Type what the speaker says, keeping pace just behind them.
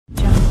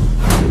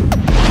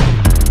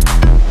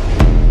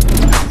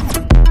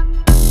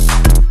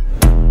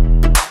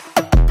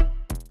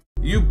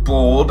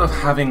bored of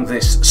having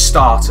this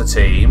starter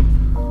team,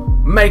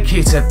 make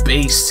it a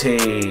beast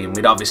team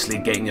with obviously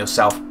getting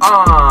yourself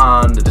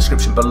on the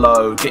description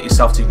below. Get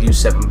yourself to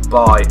U7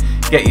 buy,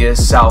 get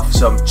yourself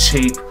some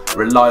cheap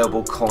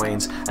reliable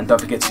coins, and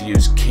don't forget to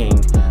use King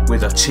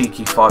with a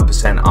cheeky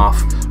 5%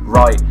 off.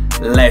 Right,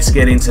 let's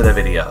get into the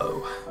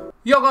video.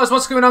 Yo guys,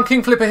 what's going on?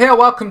 Kingflipper here.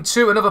 Welcome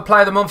to another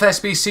Player of the Month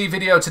SBC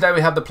video. Today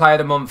we have the Player of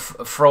the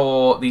Month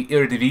for the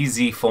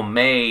Eredivisie for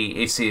May.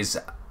 It is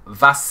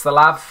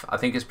Vaclav, I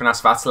think it's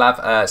pronounced Vaclav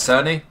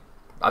Cerny.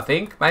 I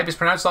think, maybe it's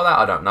pronounced like that,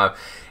 I don't know.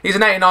 He's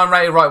an 89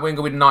 rated right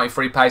winger with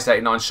 93 pace,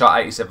 89 shot,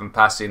 87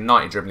 passing,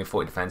 90 dribbling,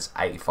 40 defence,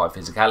 85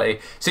 physicality.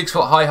 6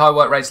 foot high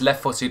work rates,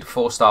 left footed,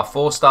 4-star,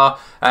 4-star.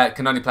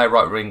 Can only play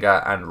right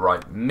winger and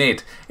right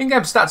mid.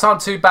 In-game stats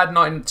aren't too bad,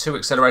 92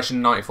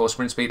 acceleration, 94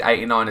 sprint speed,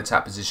 89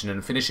 attack position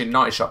and finishing,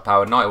 90 shot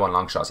power, 91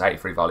 long shots,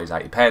 83 volleys,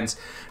 80 pens,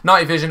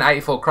 90 vision,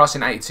 84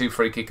 crossing, 82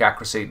 free kick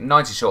accuracy,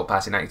 90 short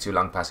passing, 82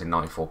 long passing,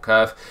 94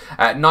 curve,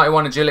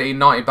 91 agility,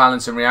 90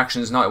 balance and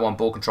reactions, 91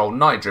 ball control,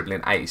 90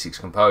 dribbling, 86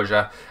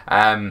 composure.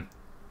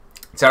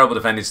 Terrible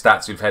defending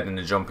stats with heading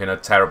and jumping are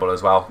terrible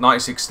as well.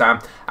 96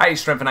 stamp, 80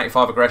 strength and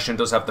 85 aggression.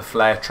 Does have the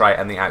flare trait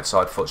and the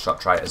outside foot shot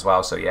trait as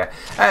well. So yeah,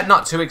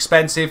 not too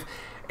expensive.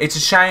 It's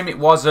a shame it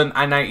wasn't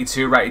an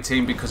 82 rated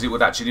team because it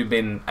would actually have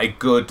been a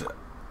good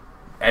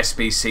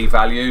SBC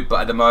value.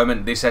 But at the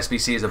moment, this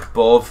SBC is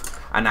above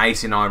an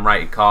 89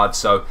 rated card.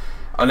 So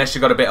unless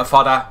you've got a bit of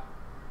fodder,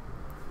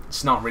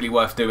 it's not really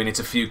worth doing.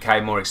 It's a few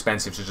K more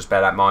expensive, so just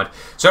bear that in mind.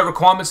 So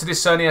requirements of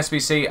this Cerny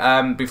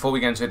SBC, before we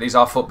get into it, these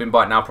are FUT bin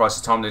buy now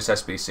prices. Time this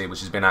SBC, which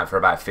has been out for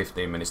about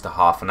 15 minutes to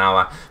half an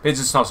hour. Bids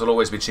and snots will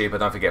always be cheaper.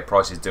 Don't forget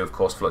prices do of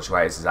course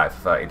fluctuate. This is out for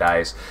 30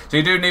 days. So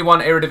you do need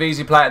one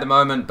Eredivisie player at the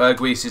moment.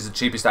 Berghuis is the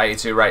cheapest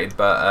 82 rated,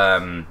 but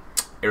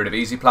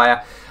Eredivisie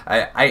player.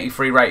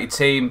 83 rated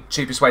team.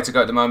 Cheapest way to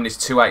go at the moment is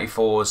 2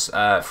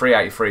 84s, 3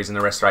 83s and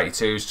the rest are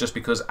 82s, just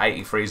because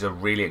 83s are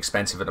really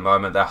expensive at the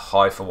moment. They're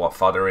high for what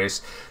fodder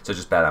is, so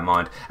just bear that in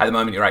mind. At the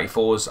moment your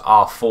 84s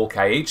are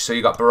 4k each, so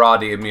you got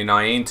Berardi and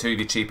Munayin, two of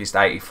the cheapest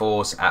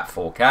 84s at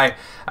 4k.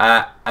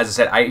 As I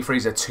said,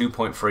 83s are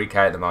 2.3k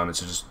at the moment,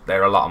 so just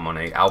they're a lot of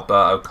money.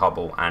 Alberto,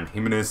 Cobble and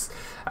Jimenez,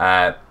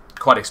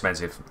 quite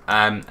expensive.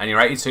 And your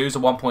 82s are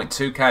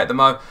 1.2k at the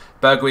moment.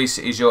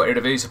 Berghuis is your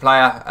Eredivisie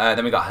player.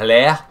 Then we got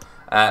Hilaire,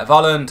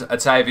 Volland,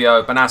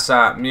 Otavio,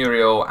 Banassa,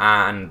 Muriel,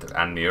 and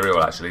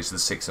Muriel actually, so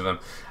there's 6 of them.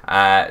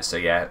 So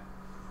yeah,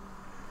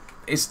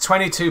 it's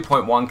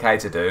 22.1k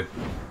to do.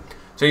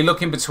 So you're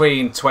looking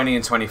between 20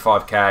 and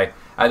 25k.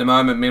 At the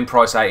moment, min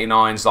price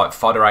 89s, like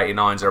fodder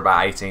 89s are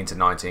about 18 to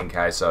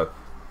 19k, so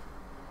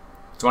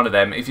it's one of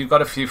them. If you've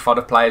got a few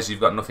fodder players,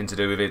 you've got nothing to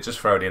do with it, just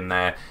throw it in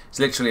there. It's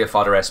literally a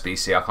fodder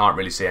SBC. I can't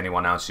really see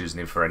anyone else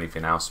using it for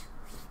anything else,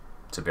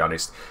 to be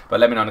honest. But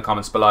let me know in the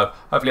comments below.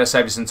 Hopefully I'll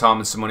save you some time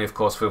and some money. Of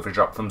course, feel free to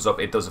drop a thumbs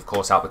up. It does of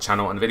course help the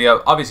channel and the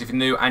video. Obviously, if you're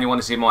new and you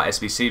want to see more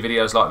SBC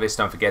videos like this,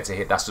 don't forget to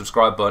hit that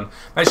subscribe button.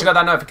 Make sure you got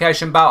that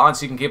notification bell on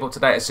so you can keep up to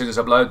date as soon as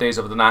I upload these.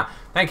 Other than that,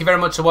 thank you very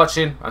much for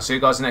watching. I'll see you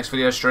guys in the next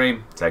video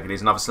stream. Take it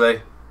easy and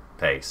obviously,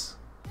 peace.